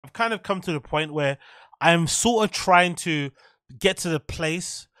I've kind of come to the point where I'm sort of trying to get to the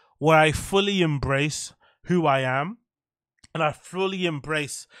place where I fully embrace who I am and I fully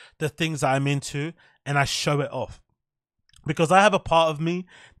embrace the things that I'm into and I show it off. Because I have a part of me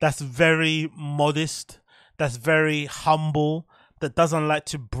that's very modest, that's very humble, that doesn't like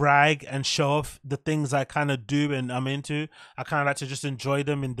to brag and show off the things I kind of do and I'm into. I kind of like to just enjoy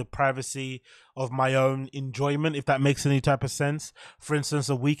them in the privacy of my own enjoyment, if that makes any type of sense. For instance,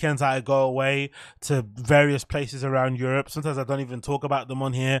 the weekends I go away to various places around Europe. Sometimes I don't even talk about them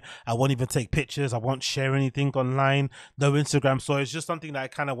on here. I won't even take pictures. I won't share anything online. No Instagram stories. It's just something that I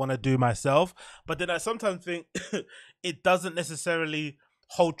kind of want to do myself. But then I sometimes think it doesn't necessarily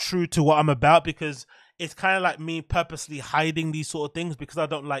hold true to what I'm about, because it's kind of like me purposely hiding these sort of things because I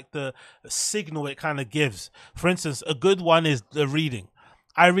don't like the signal it kind of gives. For instance, a good one is the reading.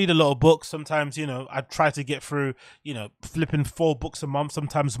 I read a lot of books. Sometimes, I try to get through, flipping 4 books a month,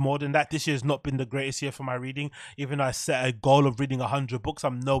 sometimes more than that. This year has not been the greatest year for my reading. Even though I set a goal of reading 100 books,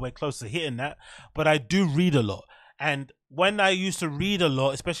 I'm nowhere close to hitting that. But I do read a lot. And when I used to read a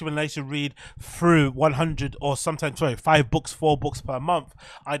lot, especially when I used to read through 100 or sometimes, 5 books, 4 books per month,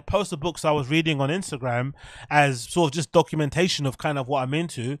 I'd post the books I was reading on Instagram as sort of just documentation of kind of what I'm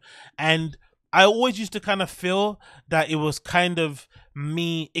into. And I always used to kind of feel that it was kind of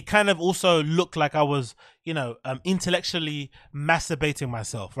me. It kind of also looked like I was, intellectually masturbating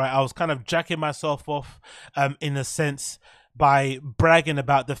myself, right? I was kind of jacking myself off, in a sense, by bragging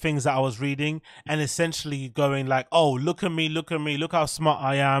about the things that I was reading and essentially going like, oh, look at me, look how smart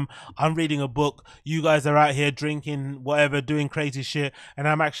I am. I'm reading a book. You guys are out here drinking whatever, doing crazy shit. And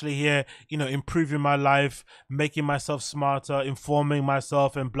I'm actually here, improving my life, making myself smarter, informing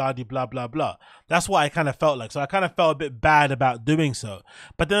myself and blah, blah, blah, blah. That's what I kind of felt like. So I kind of felt a bit bad about doing so.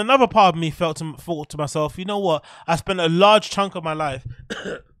 But then another part of me thought to myself, you know what? I spent a large chunk of my life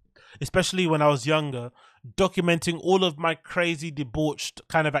especially when I was younger, documenting all of my crazy debauched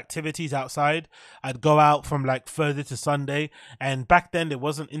kind of activities outside. I'd go out from like Thursday to Sunday, and back then there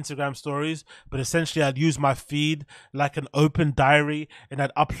wasn't Instagram stories, but essentially I'd use my feed like an open diary and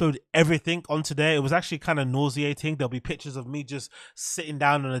I'd upload everything onto there. It was actually kind of nauseating. There'll be pictures of me just sitting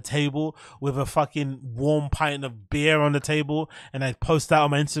down on a table with a fucking warm pint of beer on the table, and I'd post that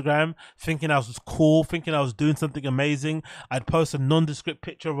on my Instagram thinking I was cool, thinking I was doing something amazing. I'd post a nondescript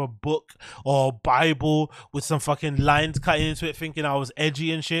picture of a book or Bible with some fucking lines cutting into it, thinking I was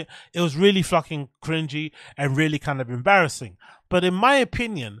edgy and shit. It was really fucking cringy and really kind of embarrassing. But in my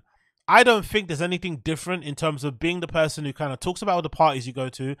opinion, I don't think there's anything different in terms of being the person who kind of talks about all the parties you go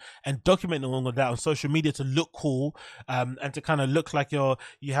to and documenting all of that on social media to look cool, and to kind of look like you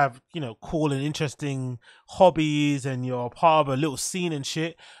have, cool and interesting hobbies and you're part of a little scene and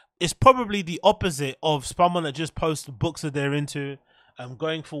shit. It's probably the opposite of someone that just posts books that they're into,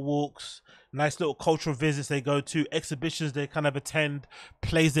 going for walks, nice little cultural visits they go to, exhibitions they kind of attend,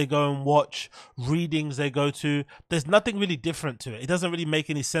 plays they go and watch, readings they go to. There's nothing really different to it. It doesn't really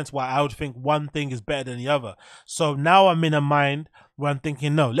make any sense why I would think one thing is better than the other. So now I'm in a mind where I'm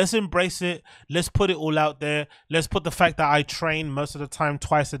thinking, no, let's embrace it. Let's put it all out there. Let's put the fact that I train most of the time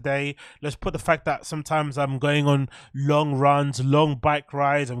twice a day. Let's put the fact that sometimes I'm going on long runs, long bike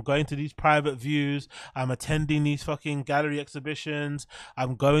rides. I'm going to these private views. I'm attending these fucking gallery exhibitions.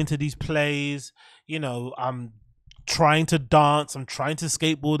 I'm going to these plays. I'm trying to dance. I'm trying to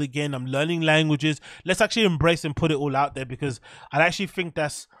skateboard again. I'm learning languages. Let's actually embrace and put it all out there, because I actually think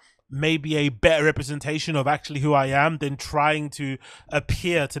that's maybe a better representation of actually who I am than trying to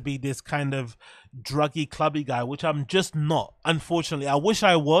appear to be this kind of druggy, clubby guy, which I'm just not. Unfortunately, I wish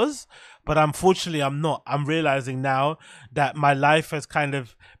I was, but unfortunately I'm not. I'm realizing now that my life has kind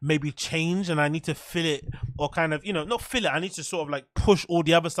of maybe changed and I need to fill it, or kind of, not fill it. I need to sort of like push all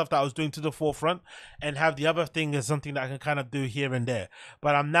the other stuff that I was doing to the forefront and have the other thing as something that I can kind of do here and there.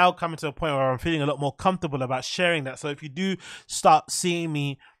 But I'm now coming to a point where I'm feeling a lot more comfortable about sharing that. So if you do start seeing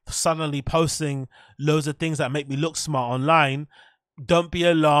me suddenly posting loads of things that make me look smart online, don't be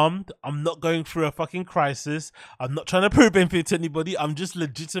alarmed. I'm not going through a fucking crisis. I'm not trying to prove anything to anybody. I'm just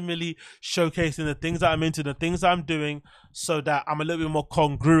legitimately showcasing the things that I'm into, the things that I'm doing, so that I'm a little bit more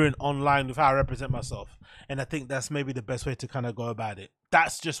congruent online with how I represent myself. And I think that's maybe the best way to kind of go about it.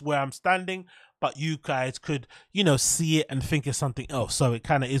 That's just where I'm standing, but you guys could, see it and think it's something else. So it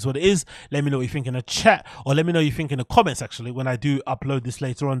kind of is what it is. Let me know what you think in the chat, or let me know what you think in the comments, actually, when I do upload this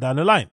later on down the line.